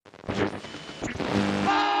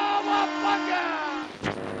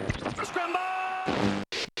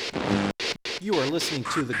You are listening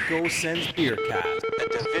to the Go Sens Beercast, a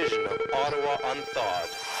division of Ottawa Unthawed.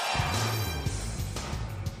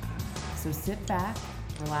 So sit back,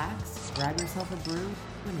 relax, grab yourself a brew,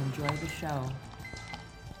 and enjoy the show.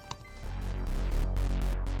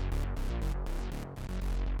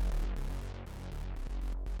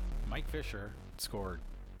 Mike Fisher scored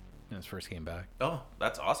in his first game back. Oh,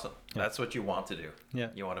 that's awesome. Yeah. That's what you want to do. Yeah.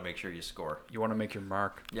 You want to make sure you score. You want to make your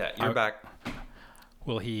mark. Yeah, you're back.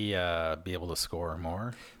 Will he be able to score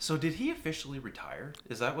more? So did he officially retire?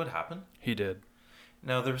 Is that what happened? He did.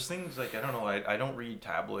 Now, there's things like, I don't know, I don't read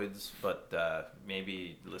tabloids, but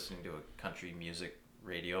maybe listening to a country music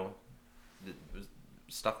radio, there's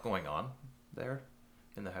stuff going on there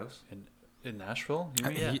in the house. In Nashville?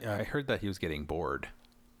 I heard that he was getting bored.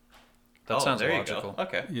 That sounds there logical. You go.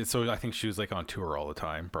 Okay. Yeah, so I think she was like on tour all the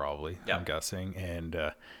time, probably. Yeah. I'm guessing,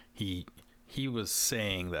 and he was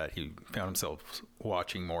saying that he found himself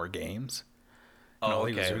watching more games. Oh,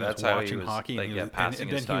 okay. That's how he was hockey, like,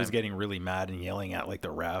 and then he was getting really mad and yelling at like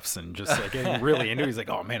the refs and just like getting really into it. He's like,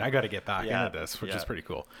 "Oh man, I got to get back into this," which is pretty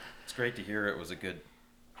cool. It's great to hear. It was a good,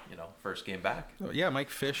 first game back. Yeah, Mike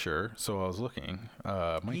Fisher. So I was looking.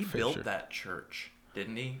 He built that church,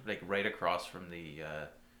 didn't he? Like right across from the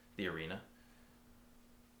arena.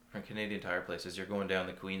 From Canadian Tire Place, as you're going down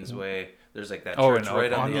the Queensway, there's like that church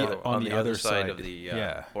right on the other side of the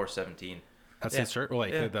 417. That's his church. Well,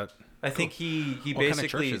 that. I think he what basically kind of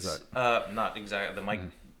church is that? Not exactly the Mike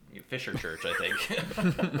Fisher Church, I think.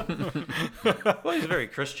 Well, he's very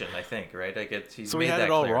Christian, I think, right? He's so made he had that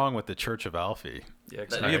it all clear. wrong with the Church of Alfie. Yeah,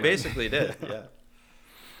 exactly. You basically did. Yeah.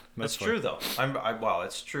 That's funny. true, though. Well,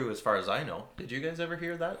 it's true as far as I know. Did you guys ever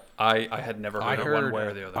hear that? I had never heard it one way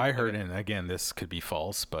or the other. I heard, and again, this could be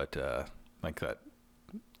false, but like that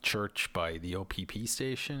church by the OPP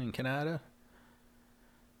station in Canada.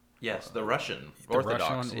 Yes, the Russian The Orthodox.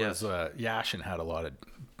 Russian one was Yashin had a lot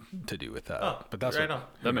to do with that. Oh, but that's right on.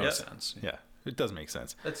 That makes sense. Yeah, it does make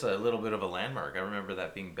sense. That's a little bit of a landmark. I remember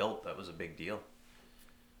that being built. That was a big deal.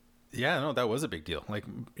 Yeah, no, that was a big deal. Like,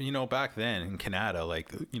 back then in Canada, like,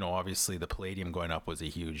 obviously the Palladium going up was a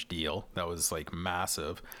huge deal. That was like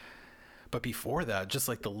massive. But before that, just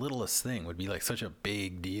like the littlest thing would be like such a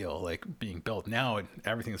big deal, like being built. Now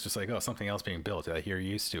everything's just like, oh, something else being built. You're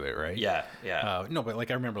used to it, right? Yeah, yeah. No, but like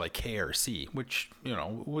I remember like KRC, which,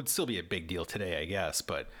 would still be a big deal today, I guess.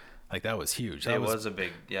 But like that was huge. That was a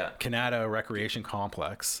big, Canada Recreation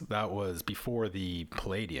Complex. That was before the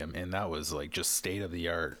Palladium, and that was like just state of the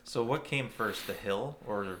art. So what came first, the Hill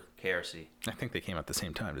or KRC? I think they came at the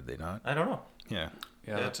same time, did they not? I don't know. Yeah.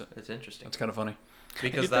 Yeah, it's interesting. It's kind of funny.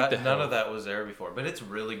 Because none of that was there before. But it's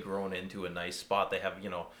really grown into a nice spot. They have,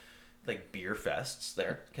 like beer fests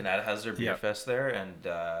there. Canada has their beer fest there, and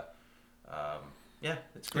it's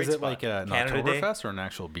a great spot. Is it spot. like an Oktoberfest or an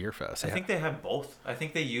actual beer fest? I think they have both. I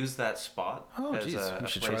think they use that spot. Oh, jeez. We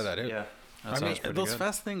should try that out. Yeah. Those good.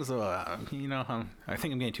 Fest things, I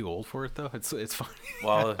think I'm getting too old for it, though. It's fun.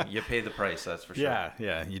 Well, you pay the price, that's for sure.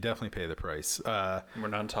 Yeah, you definitely pay the price. We're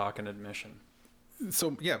not talking admission.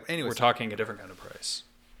 So, yeah, anyways. We're talking a different kind of price.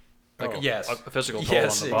 Like a physical toll on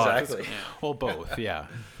the box. Exactly. Yeah. Well, both, yeah.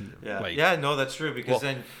 No, that's true, because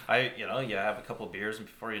then you have a couple beers, and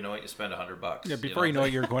before you know it, you spend $100. Yeah, before you know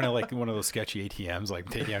it, you're going to like one of those sketchy ATMs, like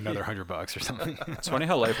taking out another $100 or something. It's funny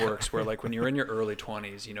how life works, where like when you're in your early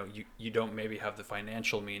 20s, you don't maybe have the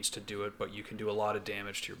financial means to do it, but you can do a lot of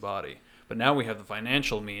damage to your body. But now we have the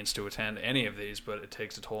financial means to attend any of these, but it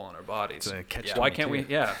takes a toll on our bodies. Why can't we?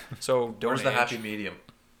 Yeah. So don't. Where's the happy medium?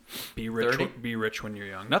 Be rich. Be rich when you're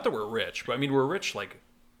young. Not that we're rich, but I mean we're rich, like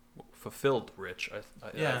fulfilled rich. I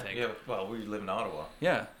think. Yeah. Well, we live in Ottawa.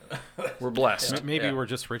 Yeah. We're blessed. Maybe we're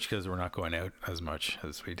just rich because we're not going out as much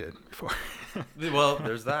as we did before. Well,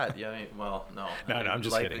 there's that. Yeah. Well, no. No, I'm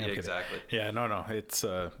just kidding. Exactly. Yeah. No. It's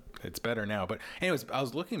better now. But anyways, I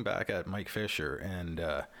was looking back at Mike Fisher, and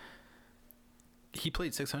he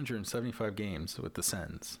played 675 games with the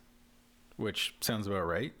Sens, which sounds about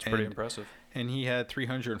right. It's pretty impressive. And he had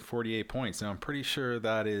 348 points. Now, I'm pretty sure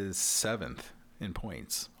that is 7th in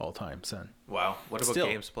points all time, Sen. Wow. What about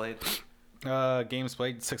games played? Games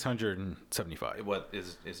played 675. What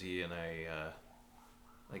is he in a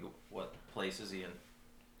what place is he in?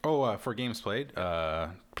 Oh, for games played?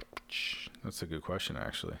 That's a good question,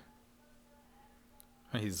 actually.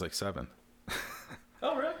 He's like 7th.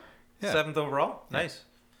 Oh, really? Yeah. 7th overall? Nice.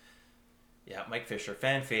 Yeah, Mike Fisher,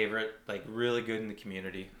 fan favorite, like really good in the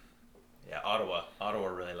community. Yeah, Ottawa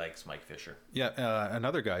really likes Mike Fisher. Yeah,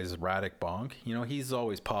 another guy is Radek Bonk. He's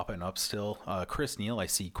always popping up still. Chris Neal I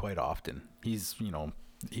see quite often. He's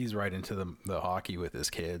right into the hockey with his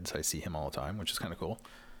kids. I see him all the time, which is kind of cool.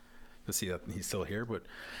 to see that he's still here. But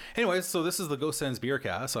anyways, so this is the Go Sens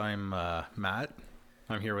Beercast. I'm Matt.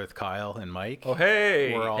 I'm here with Kyle and Mike. Oh,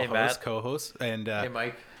 hey. We're all Hey, hosts, Matt. co-hosts. And Hey,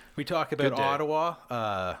 Mike. we talk about Good day.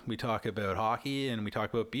 Ottawa. We talk about hockey, and we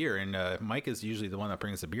talk about beer. And Mike is usually the one that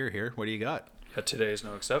brings the beer here. What do you got? Yeah, today is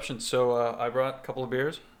no exception. So I brought a couple of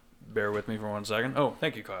beers. Bear with me for 1 second. Oh,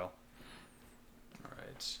 thank you, Kyle. All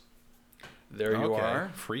right. There you are.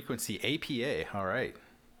 Frequency APA. All right.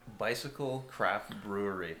 Bicycle Craft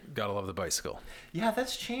Brewery. Gotta love the bicycle. Yeah,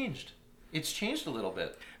 that's changed. It's changed a little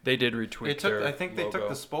bit. They did retweet their I think they took logo.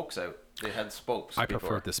 the spokes out. They had spokes. I before.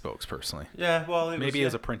 prefer the spokes personally. Yeah, well, Maybe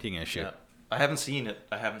as a printing issue. Yeah. I haven't seen it.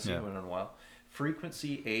 I haven't seen Yeah. one in a while.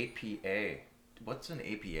 Frequency APA. What's an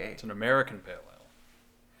APA? It's an American Pale Ale,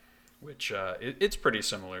 which it's pretty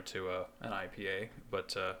similar to an IPA,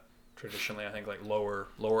 but traditionally I think like lower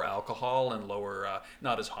alcohol and lower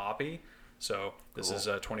not as hoppy. So this is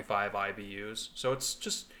 25 IBUs. So it's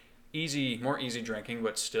just more easy drinking,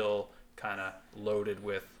 but still kind of loaded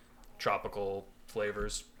with tropical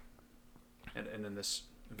flavors. And in this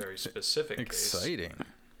very specific case, Exciting.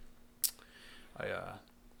 I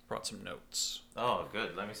brought some notes. Oh,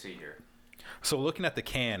 good. Let me see here. So looking at the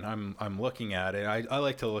can, I'm looking at it. I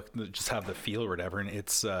like to just have the feel or whatever, and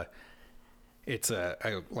it's a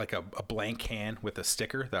blank can with a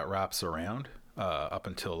sticker that wraps around up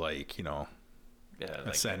until like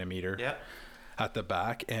a centimeter at the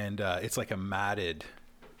back, and it's like a matted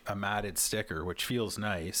sticker, which feels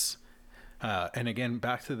nice. And again,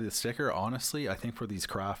 back to the sticker, honestly, I think for these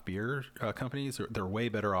craft beer companies, they're way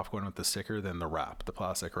better off going with the sticker than the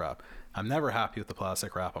plastic wrap. I'm never happy with the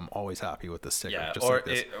plastic wrap. I'm always happy with the sticker. Yeah, just or like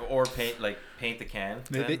this. or paint the can.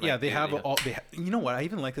 They have all. You know what? I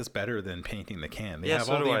even like this better than painting the can. They have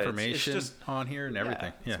so all do the I. It's information just- on here and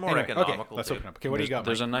everything. it's Yeah, more anyway, economical, Okay, let's too. open up. Okay, what do you got?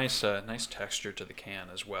 There's Mike? a nice texture to the can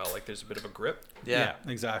as well. Like there's a bit of a grip. Yeah,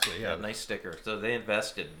 exactly. Yeah, Yeah, nice sticker. So they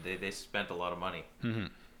invested. They spent a lot of money.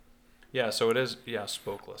 Yeah, so it is. Yeah,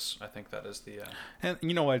 spokeless. I think that is the. And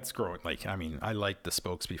you know what? It's growing. Like, I mean, I liked the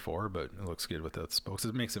spokes before, but it looks good with the spokes.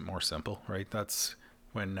 It makes it more simple, right? That's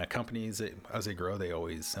when companies, as they grow, they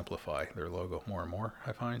always simplify their logo more and more,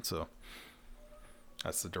 I find. So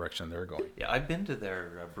that's the direction they're going. Yeah, I've been to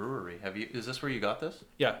their brewery. Have you? Is this where you got this?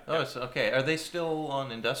 Yeah. Oh, it's okay. Are they still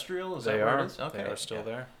on industrial? Is They that where are. it is? Okay. They are still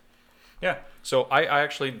there. Yeah. So I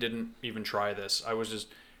actually didn't even try this. I was just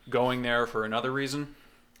going there for another reason.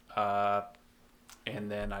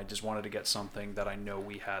 And then I just wanted to get something that I know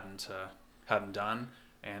we hadn't done,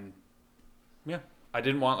 and yeah, I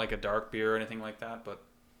didn't want like a dark beer or anything like that. But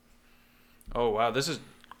oh wow, this is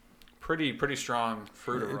pretty strong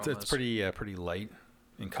fruit aromas. It's pretty light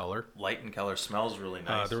in color. Light in color, smells really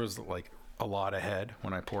nice. There was like a lot of head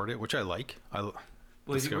when I poured it, which I like.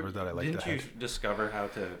 Discovered that I like Didn't that. you discover how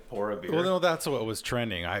to pour a beer? Well, no, that's what was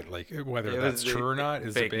trending. I like whether that's true or not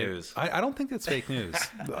is fake a bit, news. I don't think that's fake news.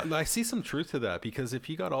 I see some truth to that because if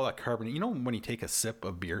you got all that carbon, when you take a sip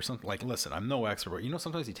of beer, something like, listen, I'm no expert, but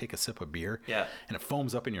sometimes you take a sip of beer, Yeah. and it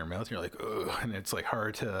foams up in your mouth, and you're like, ugh, and it's like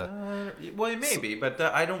hard to. Well, it may be, but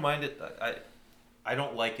I don't mind it. I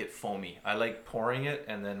don't like it foamy. I like pouring it,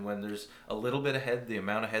 and then when there's a little bit of head, the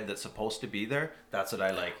amount of head that's supposed to be there, that's what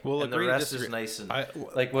I like. Well, and the agree to rest is disagree. nice and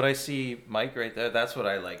like what I see, Mike, right there. That's what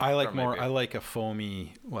I like. I like from my more. beer. I like a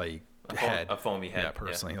foamy head. A foamy head. Yeah,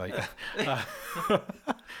 personally, like.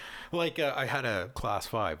 I had a Class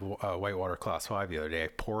 5, Whitewater Class 5 the other day. I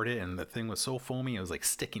poured it, and the thing was so foamy, it was like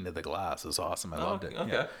sticking to the glass. It was awesome. I loved it.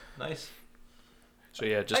 Okay, Yeah. nice. So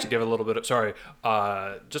yeah, just to give a little bit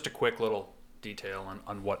of just a quick little detail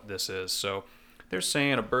on what this is. So they're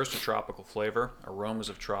saying a burst of tropical flavor, aromas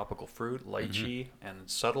of tropical fruit, lychee, and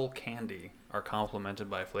subtle candy are complemented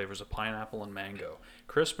by flavors of pineapple and mango.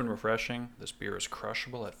 Crisp and refreshing, this beer is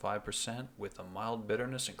crushable at 5% with a mild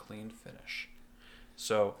bitterness and clean finish.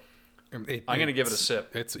 So I'm going to give it a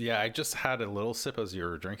sip. I just had a little sip as you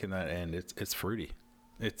were drinking that, and it's fruity.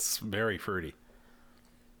 It's very fruity.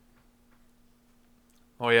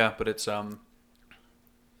 Oh yeah, but it's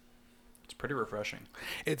pretty refreshing.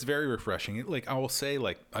 It's very refreshing. I will say,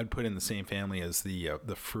 I'd put in the same family as the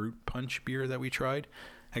fruit punch beer that we tried,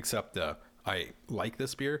 except I like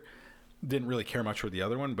this beer. Didn't really care much for the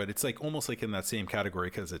other one, but it's almost in that same category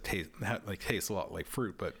because it tastes a lot like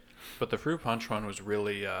fruit. But the fruit punch one was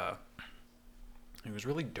really it was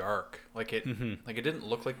really dark. It didn't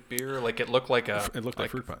look like beer. It looked like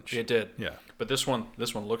fruit punch. It did. Yeah. But this one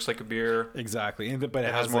looks like a beer. Exactly. But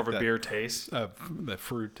it has more of a beer taste. The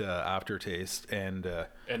fruit aftertaste and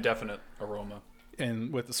definite aroma.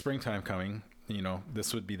 And with the springtime coming,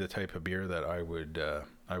 this would be the type of beer that I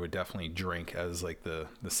would definitely drink as the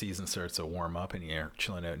season starts to warm up and you're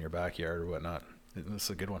chilling out in your backyard or whatnot. This is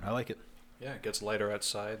a good one. I like it. Yeah, it gets lighter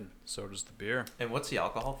outside, and so does the beer. And what's the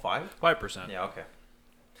alcohol? 5? 5%. Yeah, okay.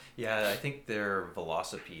 Yeah, I think their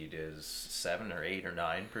Velocipede is 7 or 8 or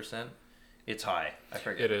 9%. It's high. I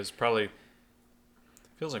forget. It is probably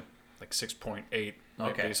feels like 6.8 might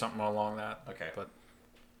Okay. be something along that. Okay. But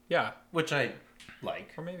yeah, Which I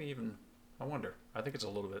like. or maybe even I wonder. I think it's a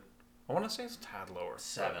little bit. I want to say it's a tad lower.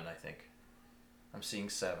 7, I think. I'm seeing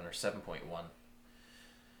 7 or 7.1.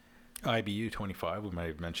 IBU 25. We might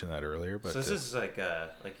have mentioned that earlier, but So this is like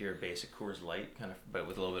your basic Coors Light kind of, but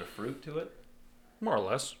with a little bit of fruit to it. More or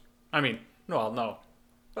less. I mean, no.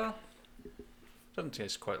 Well, doesn't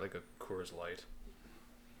taste quite like a Coors Light.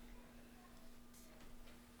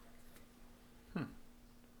 Let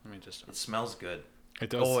me just. It smells good. it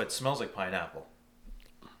does. Oh, it smells like pineapple.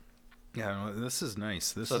 Yeah, no, this is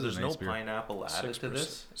nice. This So is there's a nice no beer. pineapple added to 6%.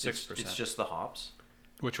 this. 6%. It's just the hops.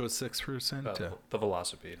 Which was 6%. The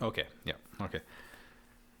Velocipede. Okay. Yeah. Okay.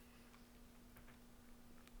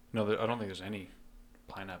 No, I don't think there's any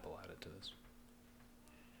pineapple added to this.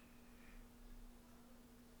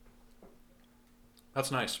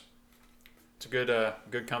 That's nice. It's a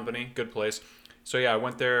good company, good place. So yeah, I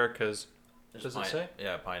went there because does it say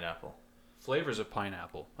Yeah, pineapple. flavors of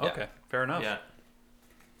pineapple? Yeah. Okay, fair enough. Yeah.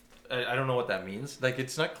 I don't know what that means. Like,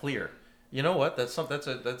 it's not clear. You know what? That's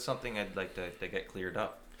something I'd like to get cleared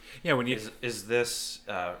up. Yeah, when you Is this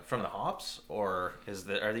from the hops, or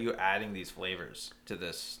are you adding these flavors to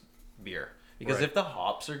this beer? Because Right. if the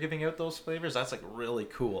hops are giving out those flavors, that's like really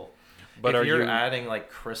cool. But if are you're you- adding like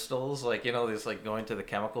crystals, like this, like going to the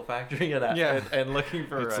chemical factory and looking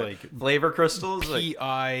for It's like flavor crystals, like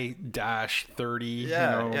PI-30.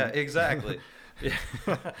 yeah, exactly. Yeah.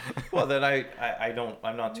 Well, then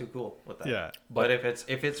I'm not too cool with that. Yeah. But if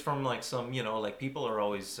it's from like some, like people are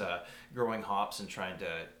always growing hops and trying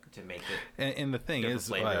to make it. And the thing different is,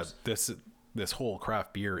 flavors. this whole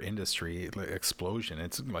craft beer industry explosion,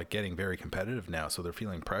 it's like getting very competitive now. So they're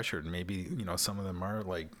feeling pressured. And maybe, some of them are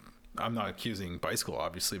like, I'm not accusing Bicycle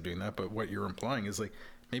obviously of doing that, but what you're implying is like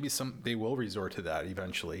maybe they will resort to that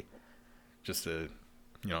eventually, just to,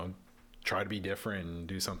 try to be different and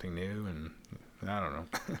do something new. And I don't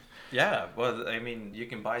know. Yeah, well, I mean, you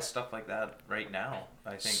can buy stuff like that right now.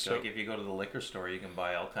 I think So- like if you go to the liquor store, you can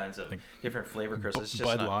buy all kinds of different flavor crystals. It's just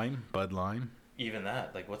Bud not Lime. even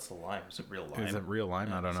that. Like, what's the lime? Is it real lime? Is it real lime?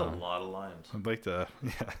 Yeah, I don't it's know. a lot of limes. I'd like to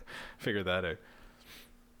figure that out.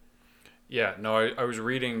 Yeah, no, I was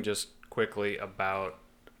reading just quickly about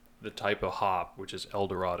the type of hop, which is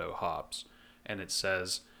Eldorado hops, and it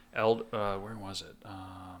says where was it?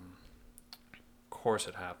 Of course,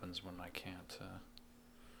 it happens when I can't.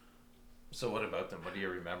 So what about them? What do you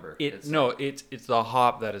remember? It's the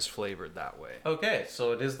hop that is flavored that way. Okay,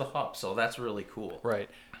 so it is the hop. So that's really cool. Right.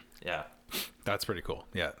 Yeah. That's pretty cool.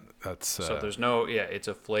 Yeah, that's So there's it's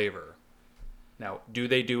a flavor. Now, do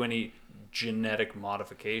they do any genetic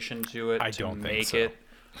modification to it I to don't think make so. it?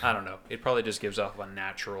 I don't know. It probably just gives off a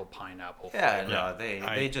natural pineapple Yeah, flavor. no,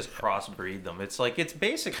 they just crossbreed them. It's like it's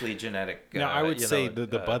basically genetic. Now, I would say the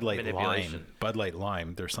Bud Light manipulation.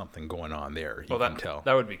 Lime, there's something going on there. You Well, can tell.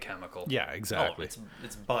 that would be chemical. Yeah, Oh, exactly.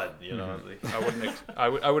 it's Bud, I wouldn't.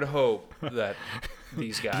 I would hope that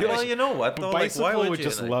these guys. Well, you know what though? Bicycle like, why would you,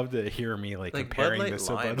 just like, love to hear me like comparing Bud Light this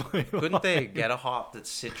to lime? Bud Light Couldn't they Lime. get a hop that's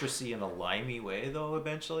citrusy in a limey way though?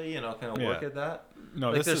 Eventually, kind of work Yeah. at that. No,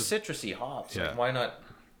 like this there's is. citrusy hops. Yeah. Like, why not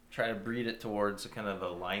try to breed it towards a kind of a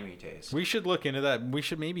limey taste? We should look into that. We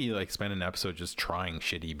should maybe spend an episode just trying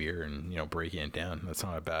shitty beer and breaking it down. That's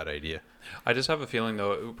not a bad idea. I just have a feeling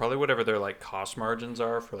though, probably whatever their cost margins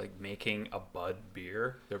are for making a Bud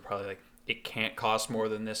beer, they're probably it can't cost more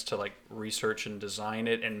than this to research and design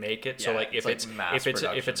it and make it. So Yeah, if it's mass if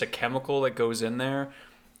production. it's a chemical that goes in there,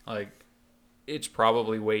 it's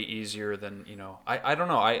probably way easier than I don't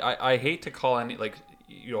know. I hate to call any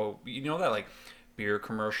that beer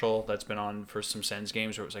commercial that's been on for some Sens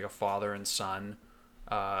games where it was a father and son.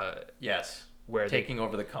 Yes. Where taking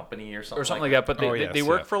over the company or something. or something like that. But they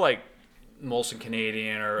work yeah. for Molson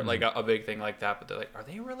Canadian or a big thing like that. But they're are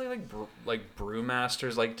they really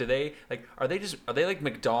brewmasters? Do they are they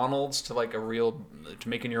McDonald's to a real to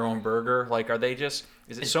making your own burger? Are they just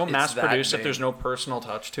is it so It's mass that produced that big. there's no personal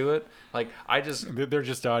touch to it? They're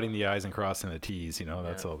just dotting the I's and crossing the T's.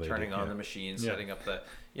 That's all they turning do. on Yeah. the machine, Yeah. setting up the.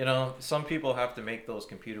 Some people have to make those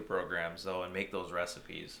computer programs though and make those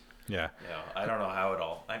recipes. Yeah. I don't know how it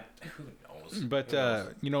all. Who knows? But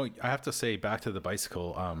Who knows? I have to say, back to the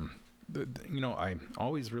Bicycle. I'm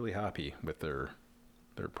always really happy with their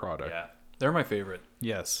product. Yeah. they're my favorite.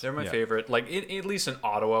 Yes. They're my yeah. favorite. At least in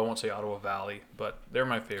Ottawa, I won't say Ottawa Valley, but they're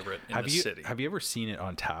my favorite in the city. Have you ever seen it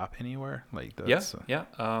on tap anywhere? Yeah.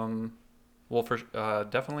 Well, for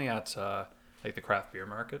definitely at like the craft beer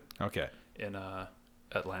market. Okay. In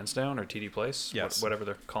at Lansdowne or TD Place. Yes. Whatever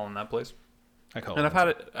they're calling that place. I call it. And I've had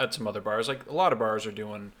it at some other bars. Like a lot of bars are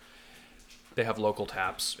doing. They have local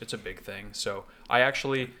taps. It's a big thing. So I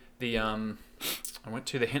actually I went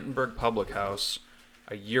to the Hintonburg Public House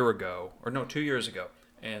a year ago, or no, 2 years ago,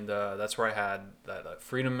 and that's where I had that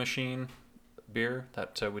Freedom Machine beer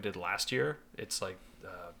that we did last year. It's like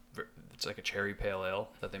a cherry pale ale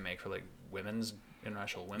that they make for like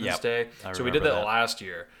International Women's Day. So we did that last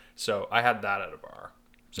year. So I had that at a bar.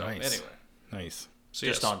 So anyway, nice. So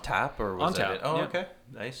just on tap or was on tap? It? Oh, yeah. Okay,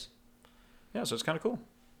 nice. Yeah, so it's kind of cool.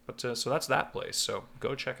 But so that's that place. So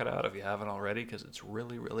go check it out if you haven't already, because it's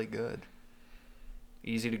really, really good.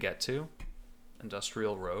 Easy to get to.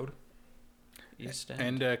 Industrial Road. East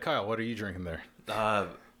End. And Kyle, what are you drinking there?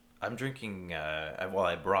 I'm drinking.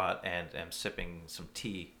 I brought and am sipping some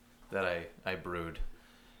tea that I brewed.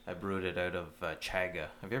 I brewed it out of chaga.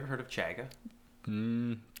 Have you ever heard of chaga?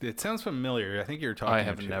 It sounds familiar. I think you're talking. I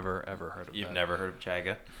have never ever heard of. You've never heard of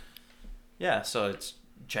chaga? Yeah. So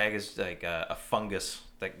chaga's like a fungus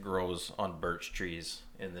that grows on birch trees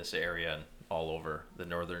in this area and all over the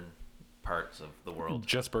northern parts of the world.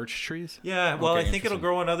 Just birch trees? Yeah. Well, I think it'll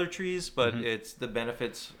grow on other trees, but the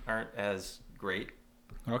benefits aren't as great.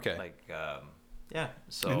 Okay. Like, yeah.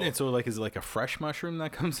 So. And so, like, is it like a fresh mushroom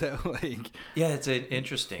that comes out? Like. Yeah, it's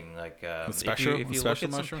interesting. Like, if you look at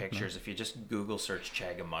some mushroom? pictures, if you just Google search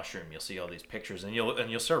chaga mushroom, you'll see all these pictures, and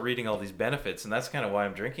you'll start reading all these benefits, and that's kind of why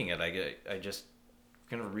I'm drinking it. I just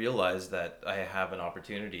kind of realize that I have an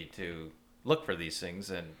opportunity to look for these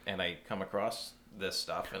things, and I come across this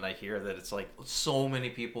stuff, and I hear that it's like so many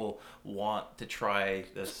people want to try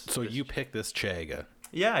this. So you picked this chaga.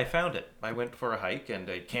 Yeah, I found it. I went for a hike and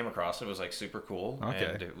I came across it. It was like super cool. Okay.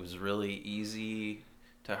 And it was really easy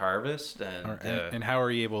to harvest. And how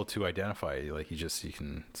are you able to identify it? Like you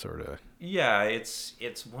can sort of. Yeah, it's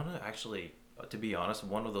one of, actually, to be honest,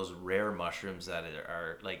 one of those rare mushrooms that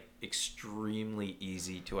are like extremely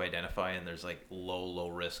easy to identify, and there's like low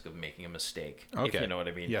risk of making a mistake. Okay. If you know what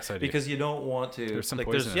I mean. Yes, I do. Because you don't want to. There's some like,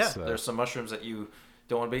 poisonous. There's some mushrooms that you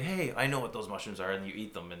don't want to be. Hey, I know what those mushrooms are, and you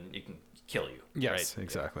eat them, and you can kill you. Yes, right?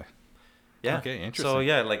 exactly. Yeah. Okay, interesting. So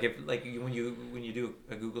yeah, like when you do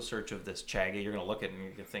a Google search of this chaga, you're gonna look at it and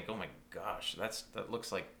you can think, oh my gosh, that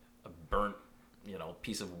looks like a burnt,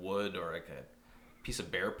 piece of wood or like a piece of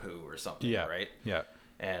bear poo or something. Yeah. Right. Yeah.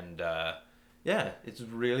 And yeah, it's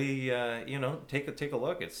really take a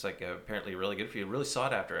look. It's like apparently really good for you. Really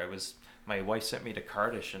sought after. My wife sent me to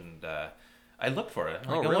Cardish and I looked for it.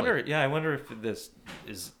 Oh, really? I wonder if this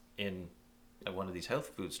is in one of these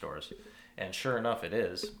health food stores, and sure enough, it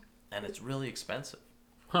is, and it's really expensive.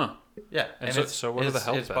 Huh. Yeah. And so what are the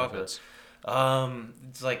health benefits?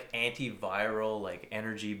 It's like antiviral, like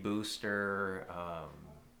energy booster.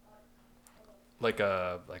 Like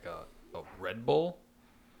a Red Bull?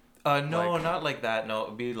 No, not like that. No, it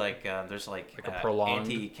would be like there's like a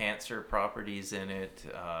prolonged anti-cancer properties in it.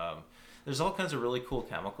 There's all kinds of really cool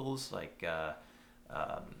chemicals like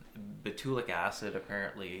butyric acid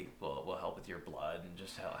apparently will help with your blood and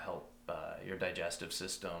just help your digestive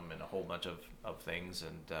system and a whole bunch of things.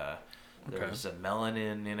 And there's a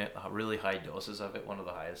melanin in it, really high doses of it, one of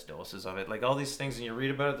the highest doses of it. Like all these things, and you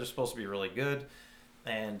read about it, they're supposed to be really good,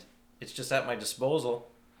 and it's just at my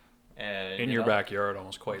disposal. And in your backyard,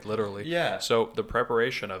 almost quite literally. Yeah. So the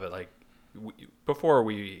preparation of it, like before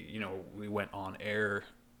we went on air,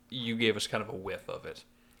 you gave us kind of a whiff of it,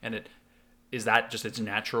 and is that just its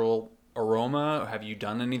natural aroma? Or have you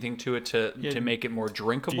done anything to it to make it more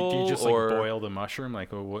drinkable? Do you just like boil the mushroom?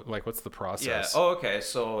 Like what's the process? Yeah. Oh, okay.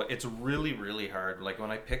 So it's really, really hard. Like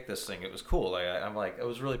when I picked this thing, it was cool. I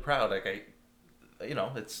was really proud. Like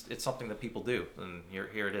it's something that people do, and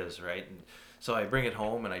here it is, right? And so I bring it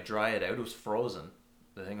home and I dry it out. It was frozen.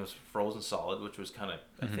 The thing was frozen solid, which was kind of,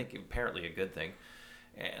 I think, apparently a good thing.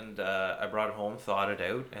 And I brought it home, thawed it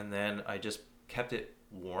out, and then I just kept it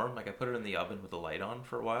warm. Like I put it in the oven with the light on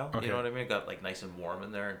for a while. Okay. You know what I mean? It got like nice and warm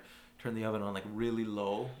in there, and turned the oven on like really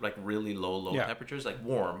low temperatures, like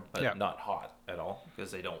warm, but not hot at all,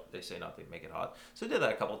 because they say not to make it hot. So I did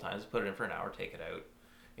that a couple times, put it in for an hour, take it out.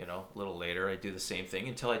 A little later I do the same thing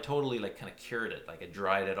until I totally like kind of cured it. Like I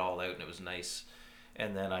dried it all out and it was nice.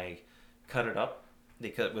 And then I cut it up. They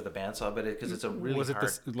cut with a bandsaw, but because it's a really was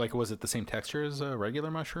it the same texture as a regular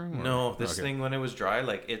mushroom? Or? No, this thing when it was dry,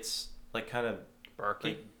 like it's like kind of barky,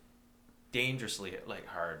 like, dangerously like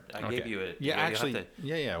hard. I gave you it.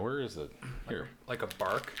 Where is it? Here, like a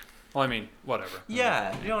bark. Well, I mean, whatever.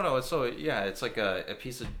 Yeah, it's like a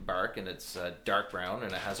piece of bark, and it's dark brown,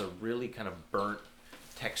 and it has a really kind of burnt,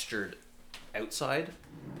 textured outside,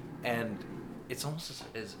 and it's almost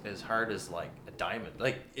as hard as like a diamond.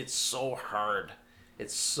 Like it's so hard.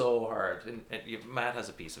 It's so hard. And Matt has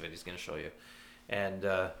a piece of it. He's going to show you. And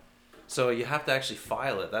so you have to actually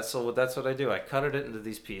file it. That's what I do. I cut it into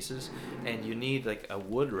these pieces, and you need like a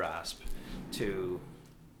wood rasp to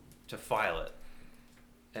file it.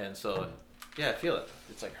 And so, yeah, feel it.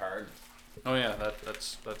 It's like hard. Oh yeah,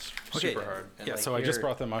 that's super hard. And yeah, like so I just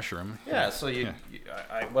brought the mushroom. Yeah, so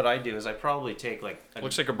what I do is I probably take like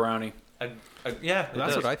looks like a brownie.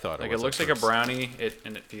 That's what I thought. Like it looks like a brownie.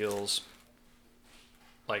 And it feels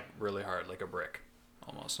like really hard, like a brick,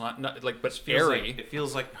 almost not like, but airy. It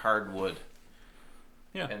feels like hard wood.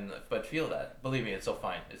 Yeah. But feel that. Believe me, it's so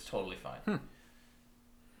fine. It's totally fine.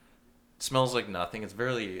 It smells like nothing. It's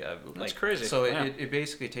very that's crazy. So it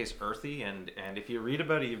basically tastes earthy, and if you read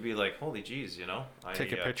about it, you'd be like, holy jeez, you know.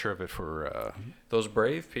 Take a picture of it for those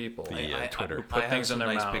brave people. Twitter. Who put things in their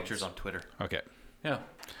nice mouths. pictures on Twitter. Okay. Yeah.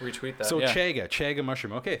 Retweet that. So chaga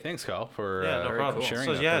mushroom. Okay, thanks, Kyle, for no problem. sharing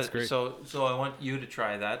so that. Yeah, That's great. So I want you to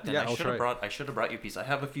try that. And yeah, I should have brought you a piece. I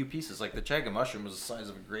have a few pieces. Like the chaga mushroom was the size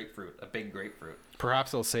of a grapefruit, a big grapefruit.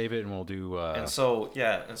 Perhaps I'll save it and we'll do. And so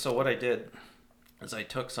what I did is I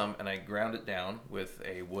took some and I ground it down with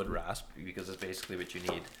a wood rasp because it's basically what you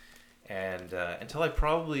need. And until I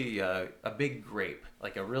probably a big grape,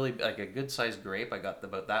 like a good sized grape, I got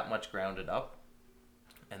about that much grounded up.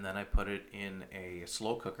 And then I put it in a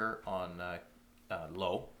slow cooker on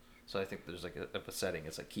low. So I think there's like a setting.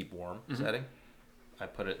 It's like keep warm setting. I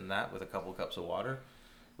put it in that with a couple cups of water.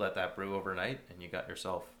 Let that brew overnight, and you got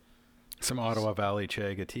yourself some Ottawa Valley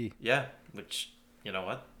chaga tea. Yeah, which, you know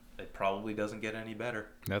what? It probably doesn't get any better.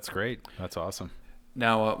 That's great. That's awesome.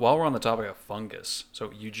 Now, while we're on the topic of fungus, so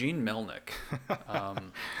Eugene Melnick.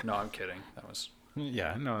 No, I'm kidding. That was...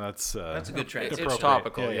 Yeah, no, that's a good trend. It's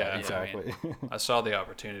topical, yeah, exactly. I mean, I saw the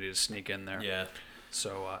opportunity to sneak in there. Yeah.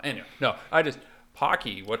 So anyway, no,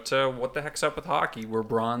 hockey. What the heck's up with hockey? We're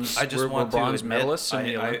bronze. We're bronze medalists in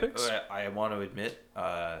the Olympics. I want to admit,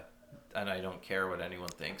 and I don't care what anyone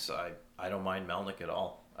thinks. I don't mind Melnick at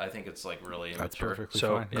all. I think it's like really immature. That's perfectly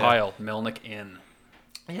fine. Yeah. Kyle, Melnick in.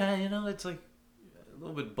 Yeah, it's like a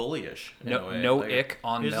little bit bullyish. No like, ick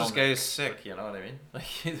on Melnick. This guy's sick, you know what I mean? Like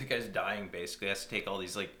the guy's dying basically. He has to take all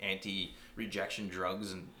these like anti-rejection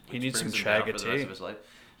drugs, and he needs some chaga tea for the rest of his life.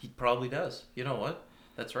 He probably does. You know what?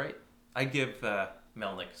 That's right. I'd give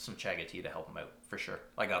Melnick some chaga tea to help him out for sure.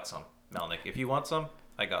 I got some Melnick. If you want some,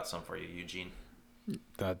 I got some for you, Eugene.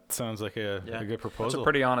 That sounds like a good proposal. It's a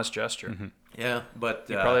pretty honest gesture. Mm-hmm. Yeah, but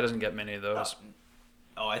he probably doesn't get many of those.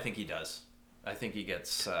 I think he does. I think he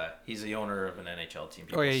gets. He's the owner of an NHL team.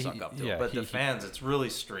 People suck up to him. But the fans, it's really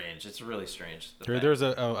strange. It's really strange. There's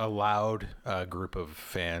a loud group of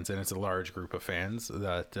fans, and it's a large group of fans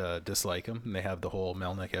that dislike him. And they have the whole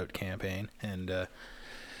Melnick out campaign, and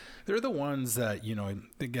they're the ones that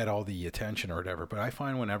they get all the attention or whatever. But I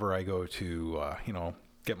find whenever I go to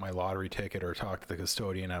get my lottery ticket or talk to the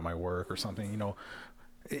custodian at my work or something,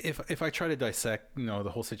 if I try to dissect,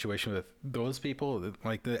 the whole situation with those people,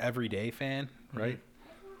 like the everyday fan, right?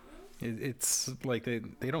 It's like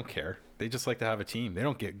they don't care. They just like to have a team. They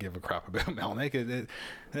don't give a crap about Melnick.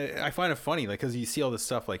 I find it funny, like, because you see all this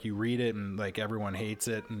stuff, like you read it and like everyone hates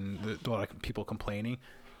it and a lot of people complaining,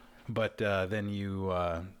 but then you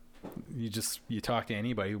talk to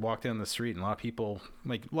anybody, you walk down the street, and a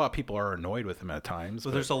lot of people are annoyed with him at times.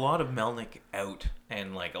 Well, there's a lot of Melnick out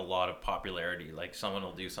and like a lot of popularity. Like someone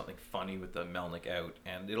will do something funny with the Melnick out,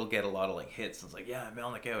 and it'll get a lot of like hits. It's like, yeah,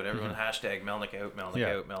 Melnick out. Everyone hashtag Melnick out,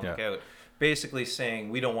 Melnick out. Basically saying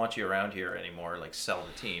we don't want you around here anymore. Like sell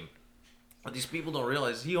the team. But these people don't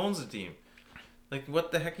realize he owns the team. Like,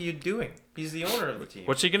 what the heck are you doing? He's the owner of the team.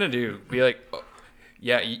 What's he gonna do? Be like, oh,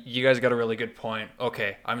 yeah, you guys got a really good point.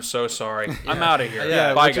 Okay, I'm so sorry. I'm out of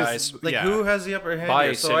here. Bye, guys. Who has the upper hand Bye,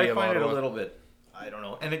 here? So I find it a Ottawa. little bit, I don't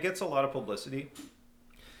know. And it gets a lot of publicity.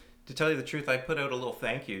 To tell you the truth, I put out a little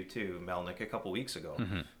thank you to Melnick a couple weeks ago.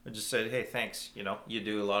 I just said, hey, thanks. You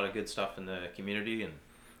do a lot of good stuff in the community, and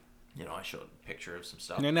I showed a picture of some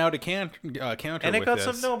stuff. And now to counter and it with got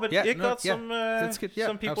this, some that's good.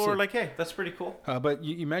 Some people were like, hey, that's pretty cool. But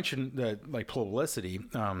you mentioned that, like, publicity.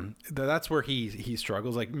 That's where he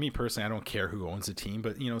struggles. Like me personally, I don't care who owns the team,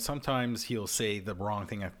 but sometimes he'll say the wrong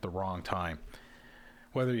thing at the wrong time,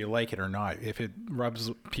 whether you like it or not. If it rubs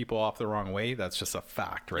people off the wrong way, that's just a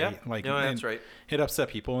fact, right? Yeah, that's right. It upset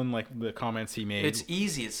people, and like the comments he made. It's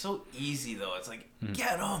easy. It's so easy though. It's like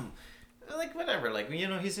get him. Like whatever, like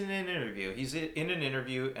he's in an interview. He's in an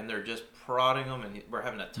interview, and they're just prodding him, and we're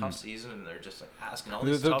having a tough season, and they're just like asking all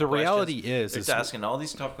these tough questions. The reality is asking all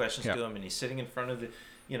these tough questions to him, and he's sitting in front of the,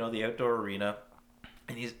 the outdoor arena,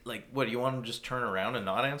 And he's like, what, do you want him to just turn around and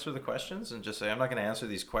not answer the questions and just say, I'm not going to answer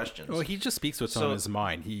these questions? Well, he just speaks what's on his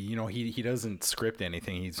mind. He doesn't script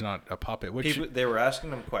anything. He's not a puppet. They were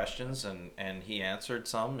asking him questions and he answered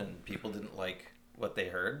some, and people didn't like what they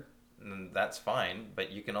heard. And that's fine,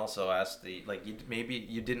 but you can also ask maybe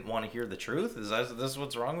you didn't want to hear the truth. Is this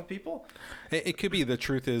what's wrong with people? It could be the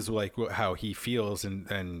truth is like how he feels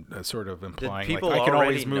and sort of implying like I can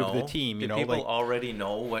always move the team. People already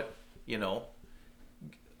know what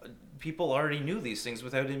People already knew these things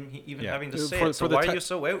without him even having to say it. So why are you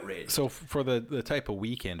so outraged? So for the type of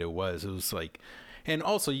weekend it was like. And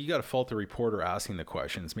also, you got to fault the reporter asking the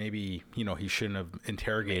questions. Maybe, he shouldn't have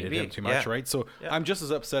interrogated him too much, right? So I'm just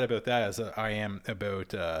as upset about that as I am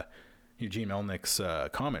about Eugene Melnick's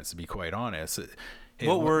comments, to be quite honest.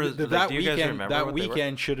 That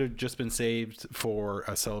weekend should have just been saved for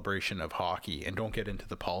a celebration of hockey, and don't get into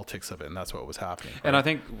the politics of it. And that's what was happening. Right? And I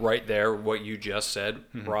think right there, what you just said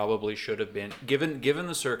probably should have been, given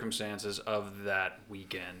the circumstances of that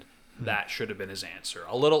weekend, that should have been his answer.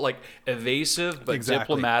 A little evasive, but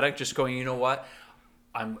diplomatic, just going, you know what?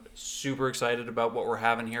 I'm super excited about what we're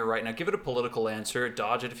having here right now. Give it a political answer,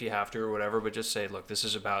 dodge it if you have to or whatever, but just say, look, this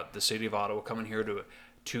is about the city of Ottawa coming here to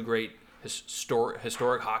two great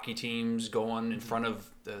historic hockey teams going in front of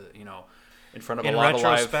a lot of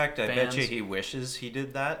live fans. I bet you he wishes he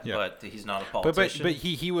did that, but he's not a politician. But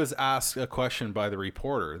he was asked a question by the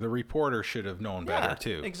reporter. The reporter should have known better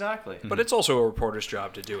too. Exactly. But it's also a reporter's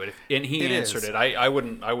job to do it. And he answered it. I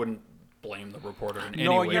wouldn't blame the reporter in any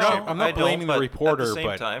way. I'm not blaming the reporter, at the same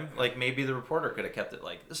but time, maybe the reporter could have kept it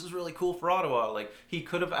this is really cool for Ottawa. He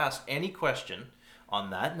could have asked any question on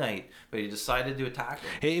that night, but he decided to attack him.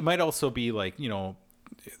 It might also be in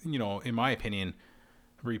my opinion,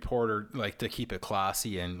 reporter to keep it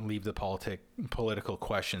classy and leave the political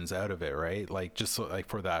questions out of it, right? Just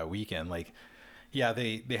for that weekend,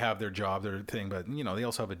 they have their job, their thing, but they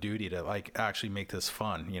also have a duty to actually make this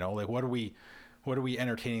fun. What are we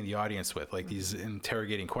entertaining the audience with? These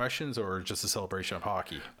interrogating questions or just a celebration of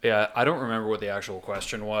hockey? Yeah, I don't remember what the actual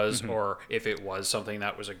question was, or if it was something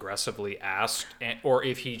that was aggressively asked, or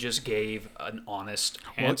if he just gave an honest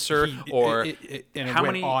answer, it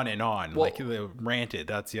went on and on, they ranted.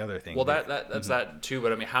 That's the other thing. Well, that's that too.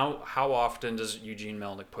 But I mean, how often does Eugene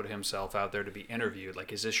Melnick put himself out there to be interviewed?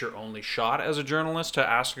 Is this your only shot as a journalist to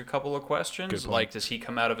ask a couple of questions? Does he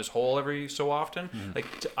come out of his hole every so often?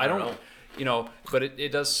 I don't know. But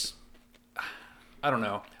it does. I don't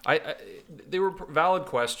know. They were valid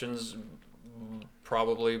questions,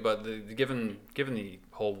 probably, but given the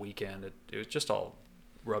whole weekend, it was just all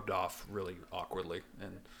rubbed off really awkwardly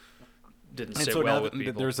and didn't sit well with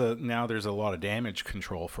people. There's a lot of damage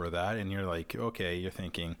control for that, and you're okay, you're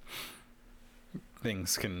thinking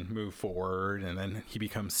things can move forward, and then he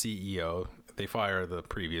becomes CEO. They fire the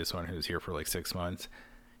previous one who was here for 6 months.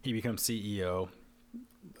 He becomes CEO.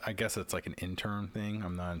 I guess it's an intern thing.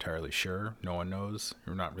 I'm not entirely sure. No one knows.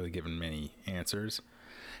 We're not really given many answers.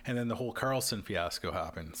 And then the whole Carlson fiasco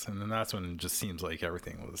happens. And then that's when it just seems like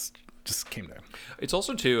everything just came down. It's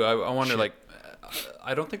also, too, I wonder,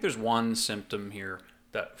 I don't think there's one symptom here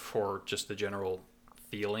that for just the general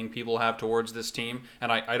feeling people have towards this team.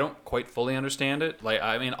 And I don't quite fully understand it.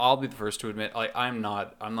 I'll be the first to admit, I'm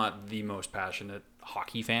not the most passionate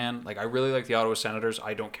hockey fan. I really like the Ottawa Senators.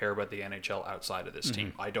 I don't care about the NHL outside of this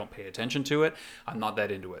team. I don't pay attention to it. I'm not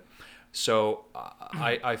that into it. So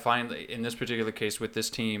I find that in this particular case with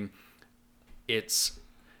this team, it's,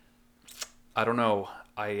 I don't know.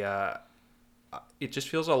 It just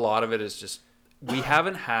feels a lot of it is just, we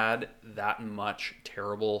haven't had that much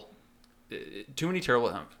too many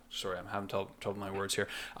terrible. Sorry, I'm having trouble with my words here.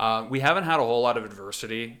 We haven't had a whole lot of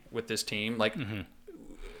adversity with this team.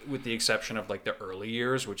 With the exception of the early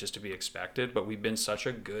years, which is to be expected, but we've been such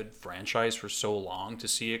a good franchise for so long to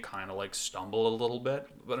see it kind of stumble a little bit.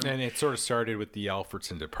 But and it sort of started with the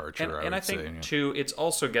Alfredson departure. I think too, it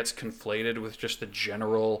also gets conflated with just the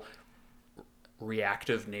general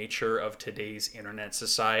reactive nature of today's internet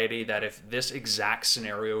society, that if this exact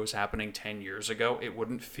scenario was happening 10 years ago, it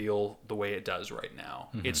wouldn't feel the way it does right now.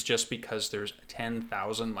 It's just because there's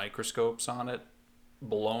 10,000 microscopes on it,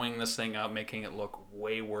 blowing this thing up, making it look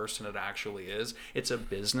way worse than it actually is. It's a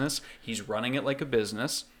business. He's running it like a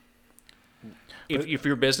business. If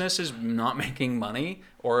your business is not making money,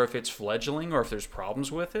 or if it's fledgling, or if there's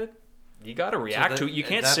problems with it, you got to react to it. You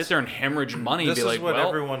can't sit there and hemorrhage money and be This is what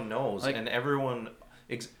everyone knows, and everyone,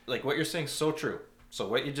 what you're saying is so true. So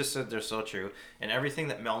what you just said, they're so true, and everything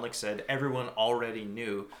that Melnick said, everyone already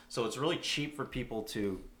knew. So it's really cheap for people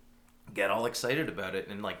to get all excited about it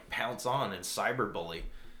and pounce on and cyberbully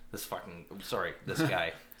this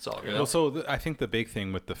guy. It's all good. Well, so I think the big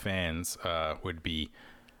thing with the fans would be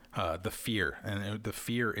the fear, and the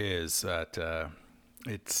fear is that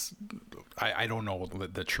it's. I don't know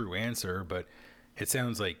the true answer, but it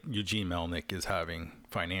sounds like Eugene Melnyk is having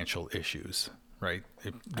financial issues, right?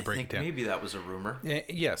 I think maybe that was a rumor.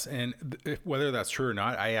 Yes, and whether that's true or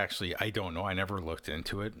not, I don't know. I never looked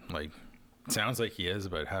into it. Like, it sounds like he is,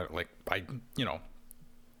 but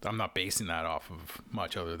I'm not basing that off of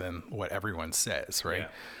much other than what everyone says, right?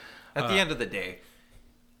 Yeah. At the end of the day,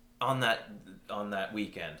 on that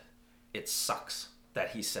weekend, it sucks that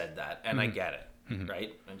he said that, and I get it,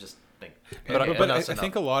 right? I just think, but I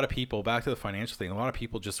think a lot of people, back to the financial thing, a lot of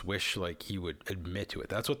people just wish like he would admit to it.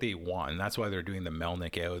 That's what they want, and that's why they're doing the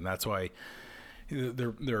Melnyk out, and that's why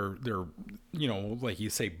they're like you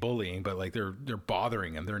say, bullying, but like they're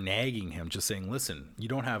bothering him, they're nagging him, just saying, listen, you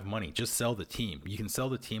don't have money, just sell the team. You can sell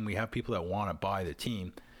the team. We have people that want to buy the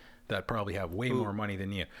team that probably have way more money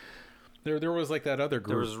than you. There was like that other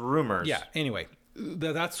group. There was rumors. Yeah. Anyway, I'm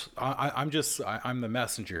the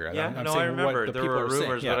messenger. Yeah. I'm no, saying I remember what the there were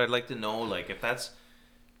rumors, saying. but I'd like to know, like, if that's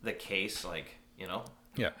the case, like,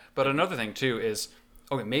 Yeah. But another thing too is,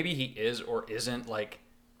 okay, maybe he is or isn't like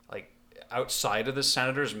outside of the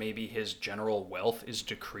Senators, maybe his general wealth is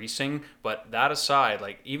decreasing. But that aside,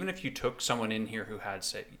 like, even if you took someone in here who had,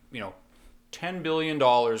 say, $10 billion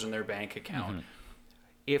in their bank account,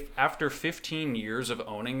 if after 15 years of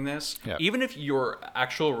owning this, even if your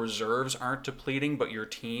actual reserves aren't depleting, but your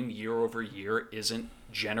team year over year isn't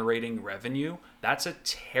generating revenue, that's a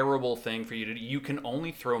terrible thing for you to do. You can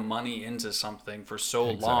only throw money into something for so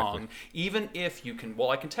long, even if you can,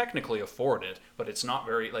 I can technically afford it, but it's not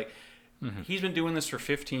very, like, he's been doing this for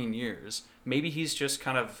 15 years. Maybe he's just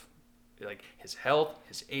kind of, like, his health,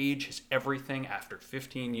 his age, his everything, after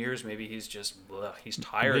 15 years, maybe he's just, he's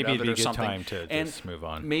tired of it or something. Maybe it'd be a good time to just move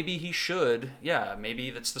on. Maybe he should,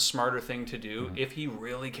 maybe that's the smarter thing to do. If he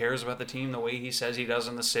really cares about the team the way he says he does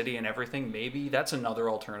in the city and everything, maybe that's another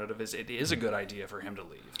alternative. It is a good idea for him to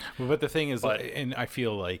leave. Well, but the thing is, and I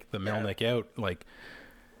feel like the Melnyk out, like,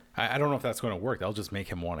 I don't know if that's going to work. They'll just make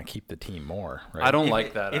him want to keep the team more, right? I don't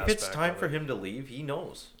like that. If it's time for him to leave, he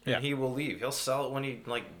knows. Yeah. And he will leave. He'll sell it when he,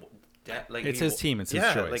 like it's his team. It's his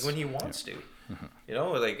choice. Like when he wants to.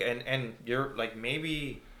 Like, and you're like,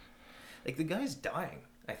 maybe, like, the guy's dying,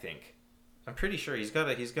 I think. I'm pretty sure he's got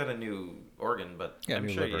a new organ, but I'm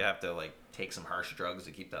sure you have to, like, take some harsh drugs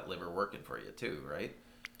to keep that liver working for you too, right?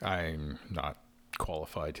 I'm not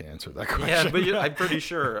qualified to answer that question. Yeah, but I'm pretty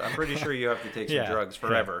sure you have to take some drugs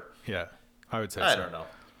forever. Yeah, I would say I don't know.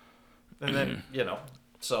 And then,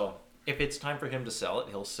 so if it's time for him to sell it,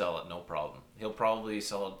 he'll sell it, no problem. He'll probably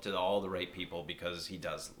sell it to all the right people because he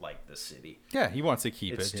does like the city. Yeah, he wants to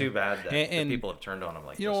keep It's it. too bad that the people have turned on him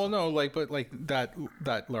like this.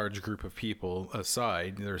 That large group of people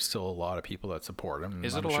aside, there's still a lot of people that support him.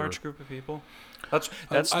 Is it a large group of people?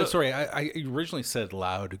 I'm sorry, I originally said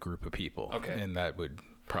loud group of people. Okay. And that would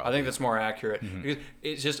probably... I think that's more accurate. Because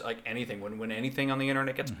it's just like anything. When anything on the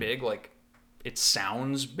internet gets big, like, it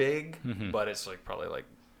sounds big, but it's like probably like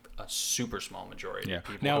a super small majority of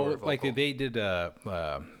people. Now, like, they did there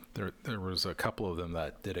was a couple of them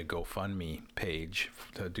that did a GoFundMe page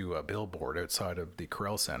to do a billboard outside of the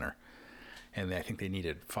Corral Center, and I think they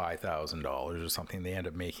needed $5,000 or something. They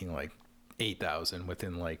ended up making like $8,000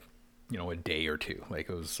 within, like, a day or two. Like,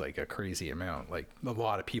 it was like a crazy amount. Like, a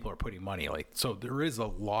lot of people are putting money. Like, so there is a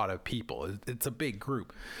lot of people. It's a big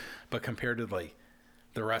group, but compared to, like,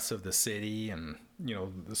 the rest of the city and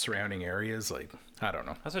the surrounding areas, like, I don't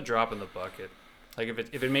know. That's a drop in the bucket. Like, if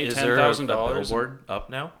it made $10,000, is there a billboard up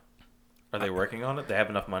now? Are they working on it? They have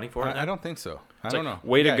enough money for it? I don't think so. I don't know.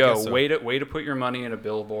 Way to go. So. Way to put your money in a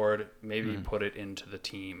billboard. Maybe put it into the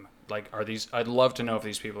team. Like, I'd love to know if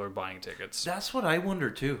these people are buying tickets. That's what I wonder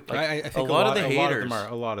too. Like, I think a lot of the haters.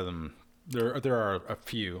 A lot of them. There are a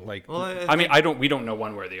few, like, we don't know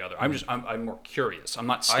one way or the other. I'm more curious. I'm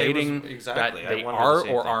not stating that they are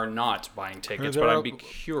or are not buying tickets, but I'd be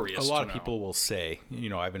curious. A lot of people will say,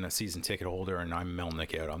 I've been a season ticket holder and I'm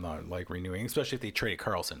Melnyk out. I'm not, like, renewing, especially if they trade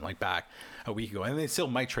Carlson, like, back a week ago, and they still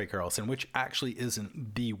might trade Carlson, which actually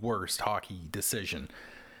isn't the worst hockey decision.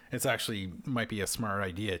 It's actually might be a smart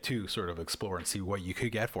idea to sort of explore and see what you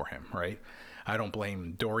could get for him, right? I don't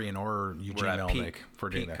blame Dorian or Eugene Melnyk for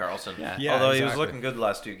doing that. Carlson. Yeah, although exactly. He was looking good the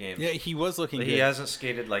last 2 games. Yeah, he was looking good. He hasn't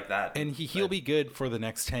skated like that. And he'll be good for the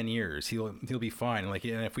next 10 years. He'll be fine. Like,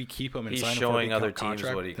 and if we keep him and sign him for a showing other contract,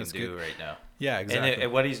 teams what he can do right now. Yeah, exactly.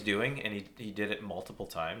 And what he's doing, and he did it multiple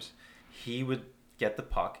times, he would get the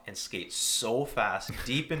puck and skate so fast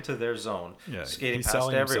deep into their zone, skating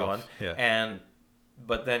past everyone, and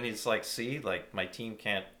But then he's like, see, like my team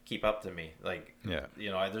can't keep up to me. Like,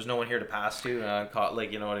 there's no one here to pass to, and I'm caught.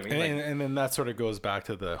 Like, you know what I mean? And then that sort of goes back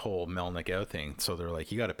to the whole Melnick out thing. So they're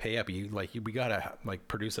like, you got to pay up. We got to like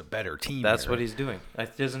produce a better team. That's what he's doing.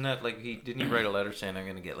 Isn't that like didn't he write a letter saying I'm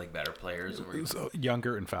going to get like better players, so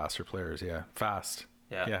younger and faster players? Yeah, fast.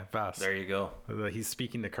 Yeah, fast. There you go. He's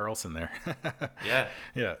speaking to Carlson there.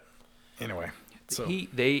 Yeah. Anyway, so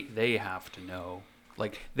they have to know.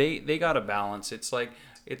 Like they got to balance. It's like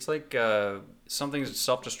something's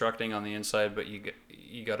self-destructing on the inside, but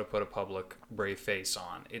you got to put a public brave face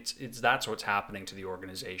on. It's that's what's happening to the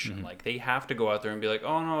organization. Mm-hmm. Like they have to go out there and be like,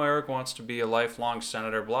 oh no, Eric wants to be a lifelong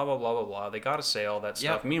senator. Blah blah blah blah blah. They got to say all that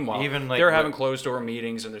stuff. Meanwhile, even like they're having closed door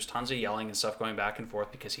meetings and there's tons of yelling and stuff going back and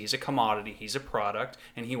forth because he's a commodity, he's a product,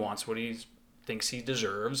 and he wants what he thinks he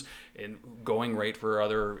deserves, and going right for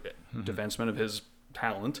other defensemen of his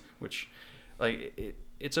talent, which. Like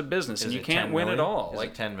it's a business, and you can't win it all.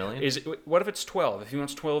 Like 10 million. What if it's 12? If he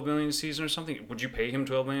wants 12 million a season or something, would you pay him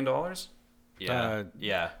 $12 million?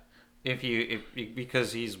 Yeah. If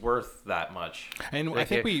because he's worth that much. And I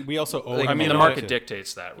think we also owe. Like, the market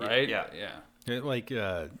dictates that, right? Yeah. Like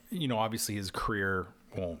obviously his career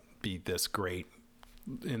won't be this great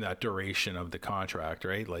in that duration of the contract,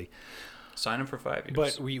 right? Like. Sign him for 5 years.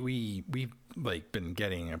 But we've like been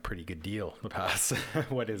getting a pretty good deal the past 5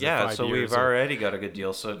 so years. We've already got a good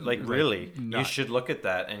deal. So really, you should look at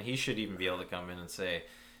that, and he should even be able to come in and say,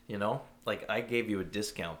 like I gave you a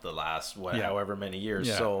discount the last however many years.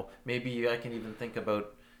 Yeah. So maybe I can even think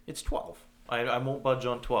about it's 12. I won't budge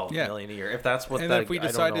on 12 million a year if that's what. And if we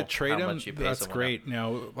decide to trade him, that's great.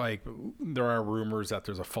 Now, like there are rumors that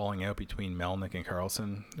there's a falling out between Melnick and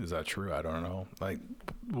Carlson. Is that true? I don't know. Like,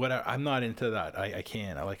 I'm not into that. I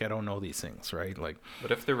can't. I don't know these things, right? Like,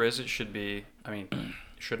 but if there is, it should be. I mean,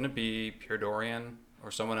 shouldn't it be Pierre Dorian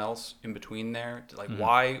or someone else in between there? Like,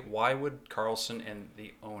 why would Carlson and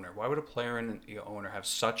the owner? Why would a player and the owner have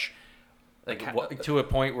such? To a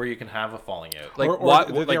point where you can have a falling out.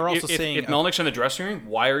 They're also saying if Melnick's in the dressing room,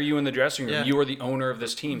 why are you in the dressing room? Yeah. You are the owner of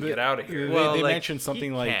this team. Get out of here. They mentioned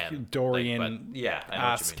something like Dorian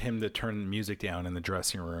asked him to turn the music down in the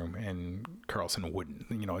dressing room, and Carlson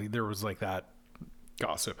wouldn't. There was like that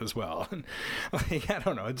gossip as well. I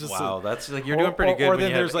don't know. It's just that's like you're doing pretty good. Or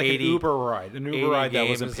then there's like an Uber ride that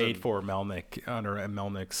wasn't paid for Melnick under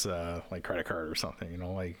Melnick's like credit card or something.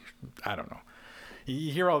 I don't know.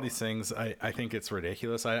 You hear all these things. I think it's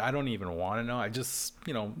ridiculous. I don't even want to know. I just,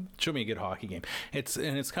 show me a good hockey game.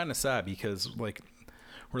 It's kind of sad because like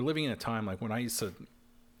we're living in a time like when I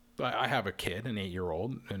have a kid, an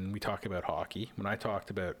 8-year-old, and we talk about hockey. When I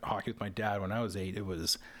talked about hockey with my dad when I was 8, it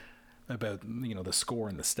was about, the score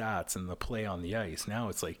and the stats and the play on the ice. Now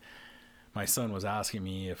it's like, my son was asking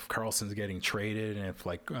me if Carlson's getting traded and if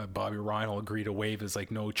like Bobby Ryan will agree to waive his like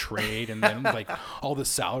no trade, and then like all the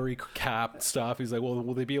salary cap stuff. He's like, well,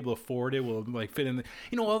 will they be able to afford it? Will it like fit in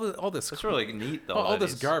the, all this. It's really neat though. All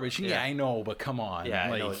this garbage. Yeah, I know, but come on. Yeah,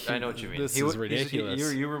 I know what you mean. This is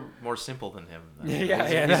ridiculous. You were more simple than him. He's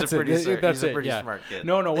a pretty smart kid.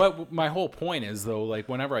 No. What my whole point is though, like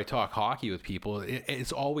whenever I talk hockey with people,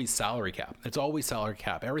 it's always salary cap. It's always salary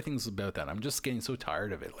cap. Everything's about that. I'm just getting so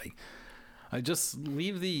tired of it. Like. I just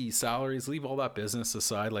leave the salaries, leave all that business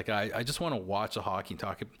aside. Like I just want to watch a hockey,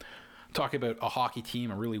 talk about a hockey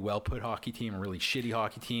team, a really well put hockey team, a really shitty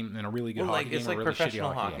hockey team, and a really good hockey team. It's like really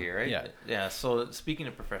professional hockey, right? Yeah. So speaking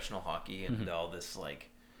of professional hockey and all this, like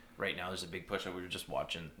right now, there's a big push. We were just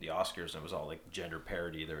watching the Oscars, and it was all like gender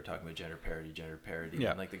parity. They were talking about gender parity, yeah.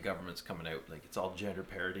 And like the government's coming out, like it's all gender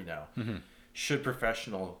parity now. Mm-hmm. Should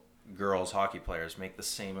professional girls hockey players make the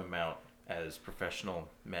same amount as professional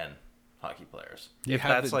men hockey players? Do you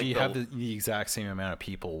have the exact same amount of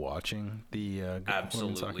people watching the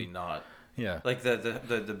absolutely not. Yeah, like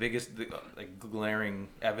the biggest like glaring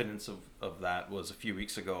evidence of that was a few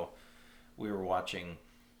weeks ago. We were watching,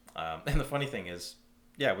 and the funny thing is,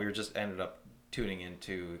 we were just ended up tuning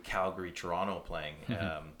into Calgary Toronto playing,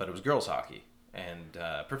 but it was girls hockey and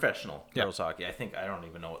professional girls hockey. I don't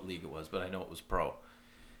even know what league it was, but I know it was pro,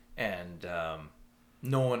 and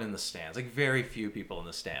no one in the stands, like very few people in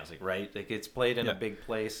the stands, like right, like it's played in a big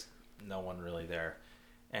place, no one really there,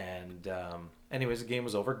 and anyways, the game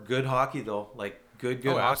was over. Good hockey though, like good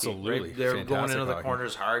hockey. Absolutely, right? They're going into the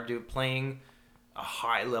corners hard, playing a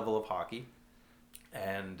high level of hockey,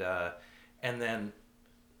 and then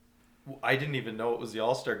I didn't even know it was the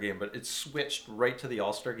All-Star game, but it switched right to the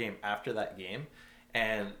All-Star game after that game.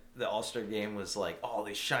 And the All-Star game was like all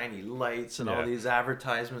these shiny lights and all these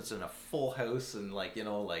advertisements and a full house and like,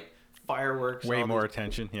 like fireworks. Way more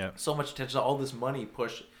attention. Yeah. So much attention. All this money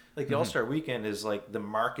pushed Like the All-Star weekend is like the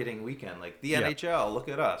marketing weekend, like the NHL, look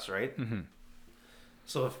at us, right?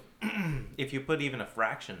 So if you put even a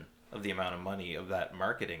fraction of the amount of money of that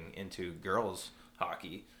marketing into girls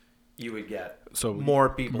hockey, you would get more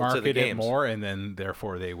people to the games. Market it more, and then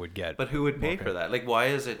therefore they would get. But who would pay for that? Like, why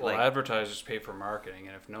is it like advertisers pay for marketing,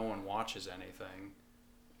 and if no one watches anything,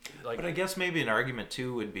 like. But I guess maybe an argument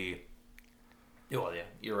too would be. Well, yeah,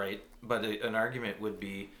 you're right. But an argument would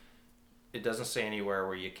be, it doesn't say anywhere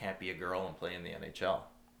where you can't be a girl and play in the NHL.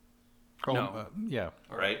 Oh, No. Yeah.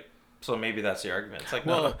 Right. So maybe that's the argument. It's like,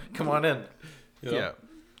 no, come on in. You know?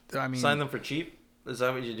 Yeah. I mean, sign them for cheap. Is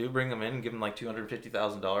that what you do? Bring them in and give them like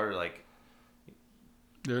 $250,000? Like,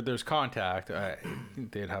 there's contact.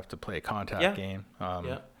 They'd have to play a contact game.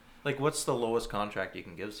 Like, what's the lowest contract you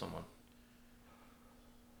can give someone?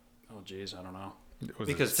 Oh, geez, I don't know.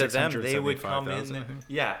 Because to them, they would come in there.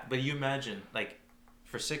 Yeah, but you imagine, like,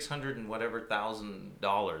 for $600 and whatever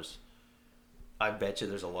 $1,000, I bet you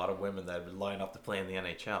there's a lot of women that would line up to play in the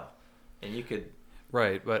NHL, and you could.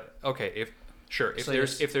 Right, but okay, if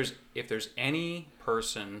there's any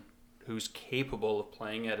person who's capable of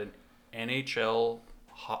playing at an NHL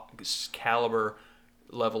caliber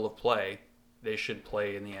level of play, they should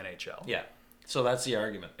play in the NHL. Yeah, so that's the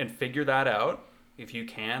argument. And figure that out if you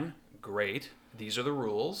can. Great. These are the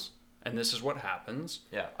rules, and this is what happens.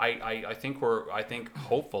 Yeah. I think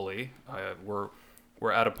hopefully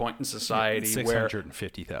we're at a point in society where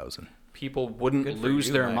 650,000 people wouldn't lose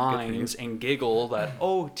their minds and giggle that,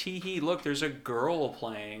 oh, tee-hee, look, there's a girl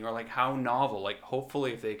playing, or like, how novel. Like,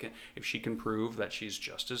 hopefully if she can prove that she's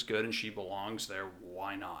just as good and she belongs there,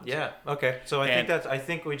 why not? Yeah. Okay. So I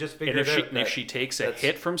think we just figured out if she takes a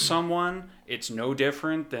hit from someone, it's no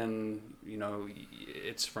different than,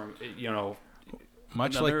 it's from,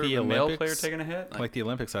 much like the Olympics, male player taking a hit. Like the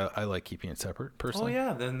Olympics, I like keeping it separate personally. Oh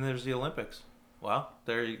yeah, then there's the Olympics. Wow,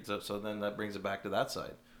 so then that brings it back to that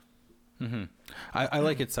side. Mm-hmm. I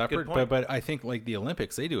like it separate, but I think like the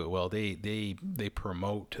Olympics, they do it well. They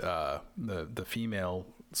promote the female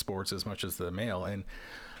sports as much as the male, and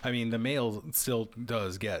I mean the male still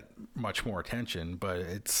does get much more attention, but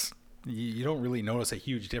it's. You don't really notice a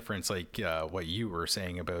huge difference, like what you were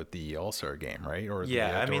saying about the All-Star game, right? Or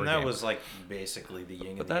I mean that was like basically the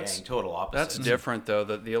yin and the yang, total opposite. That's different, though.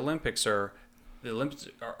 The Olympics are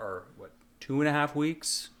what, 2.5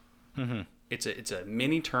 weeks? Mm-hmm. It's a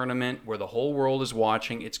mini tournament where the whole world is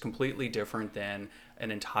watching. It's completely different than an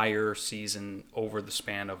entire season over the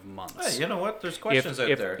span of months. Hey, you know what? There's questions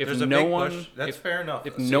out there. If There's a no big one, push. That's fair enough.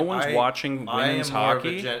 If no one's watching women's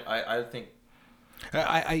hockey, I think.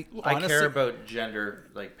 I honestly, care about gender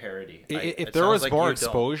like parity. If there was more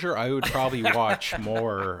exposure, I would probably watch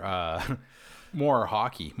more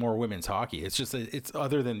hockey, more women's hockey. It's just it's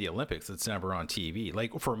other than the Olympics. It's never on TV.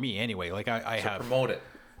 Like for me anyway. Like I have promote it,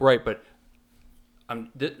 right? But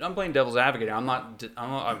I'm playing devil's advocate. I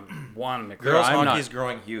want to make clear. Girls hockey is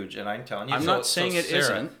growing huge, and I'm telling you. I'm not saying it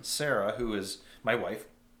isn't. Sarah, who is my wife,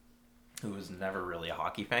 who was never really a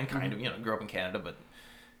hockey fan, kind of, grew up in Canada, but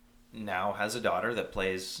now has a daughter that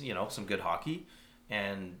plays, some good hockey,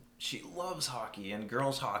 and she loves hockey and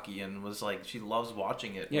girls hockey, and was like, she loves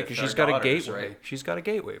watching it. Yeah, because she's got a gateway. Right? She's got a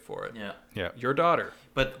gateway for it. Yeah. Your daughter.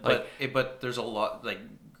 But there's a lot, like,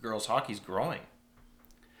 girls hockey's growing.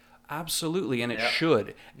 Absolutely, and it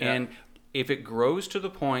should. Yeah. And if it grows to the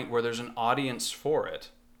point where there's an audience for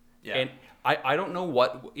it, and I don't know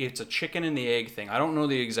what, it's a chicken and the egg thing. I don't know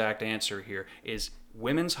the exact answer here. Is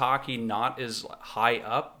women's hockey not as high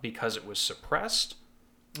up because it was suppressed?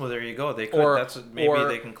 Well, there you go. They could.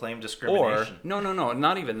 They can claim discrimination. No,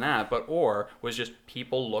 not even that. But was just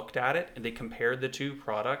people looked at it and they compared the two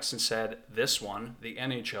products and said this one, the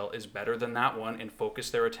NHL, is better than that one, and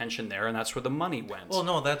focused their attention there, and that's where the money went. Well,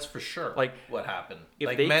 no, that's for sure. Like what happened?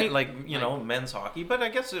 Men's hockey, but I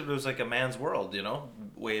guess it was like a man's world,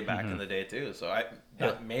 way back in the day too. So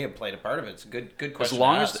that may have played a part of it. It's a good question.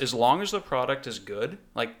 As long as the product is good,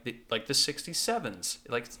 like the 67s,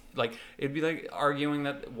 like it'd be like arguing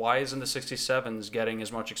that why isn't the 67s getting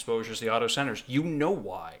as much exposure as the auto centers? You know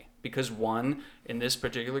why? Because one, in this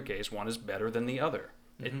particular case, one is better than the other.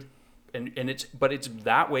 Mm-hmm. It's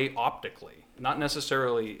that way optically, not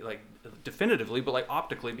necessarily like definitively, but like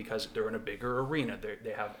optically, because they're in a bigger arena.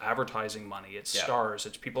 They have advertising money. It's stars.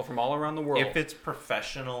 It's people from all around the world. If it's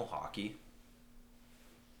professional hockey,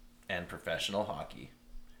 and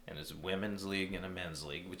it's a women's league and a men's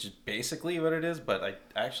league, which is basically what it is, but I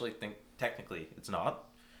actually think technically it's not.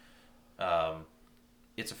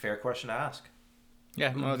 It's a fair question to ask.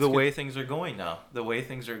 Yeah, no, the way things are going now, the way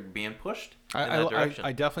things are being pushed in that direction.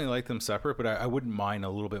 I definitely like them separate, but I wouldn't mind a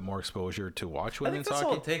little bit more exposure to watch women's hockey. I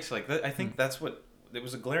think that's all it takes. Like I think that's what there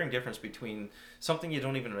was a glaring difference between something you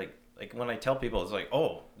don't even like when I tell people, it's like,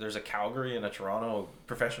 oh, there's a Calgary and a Toronto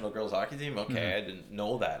professional girls hockey team. Okay, I didn't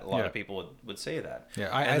know that. A lot of people would say that. Yeah,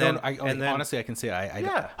 honestly, I can say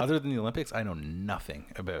other than the Olympics, I know nothing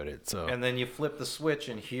about it. So and then you flip the switch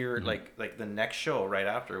and hear like the next show right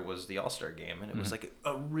after was the All-Star game, and it was like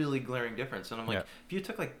a really glaring difference. And I'm like, if you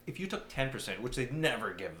took 10%, which they'd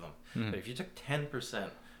never give them, but if you took 10%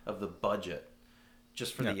 of the budget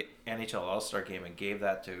just for the NHL All-Star game and gave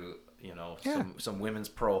that to some women's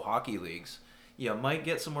pro hockey leagues, you might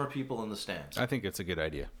get some more people in the stands. I think it's a good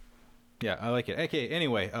idea. Yeah, I like it. Okay,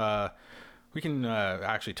 anyway, we can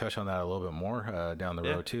actually touch on that a little bit more down the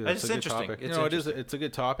road too. It's a good topic. It's a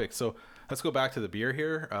good topic. So let's go back to the beer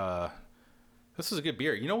here. This is a good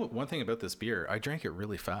beer. You know what? One thing about this beer, I drank it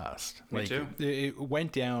really fast. Me too. It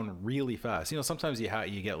went down really fast. Sometimes you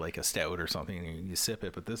get like a stout or something and you sip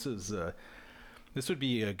it, but this would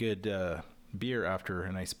be a good beer after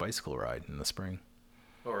a nice bicycle ride in the spring.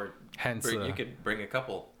 Or hence you could bring a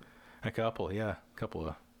couple. A couple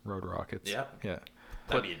of Road Rockets. Yeah.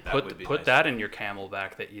 Put that in your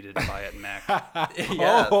Camelback that you didn't buy at Mac.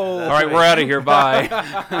 All right, we're out of here. Bye.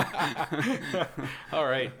 All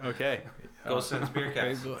right. Okay. Go Sens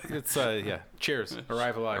Beercast. It's Cheers.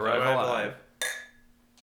 Arrive alive. Arrive alive.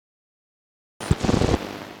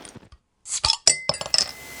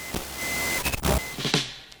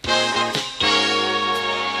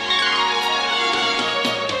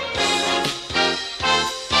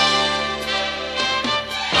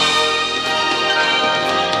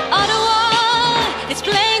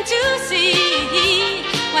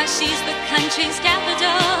 She's the country's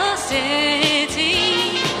capital city.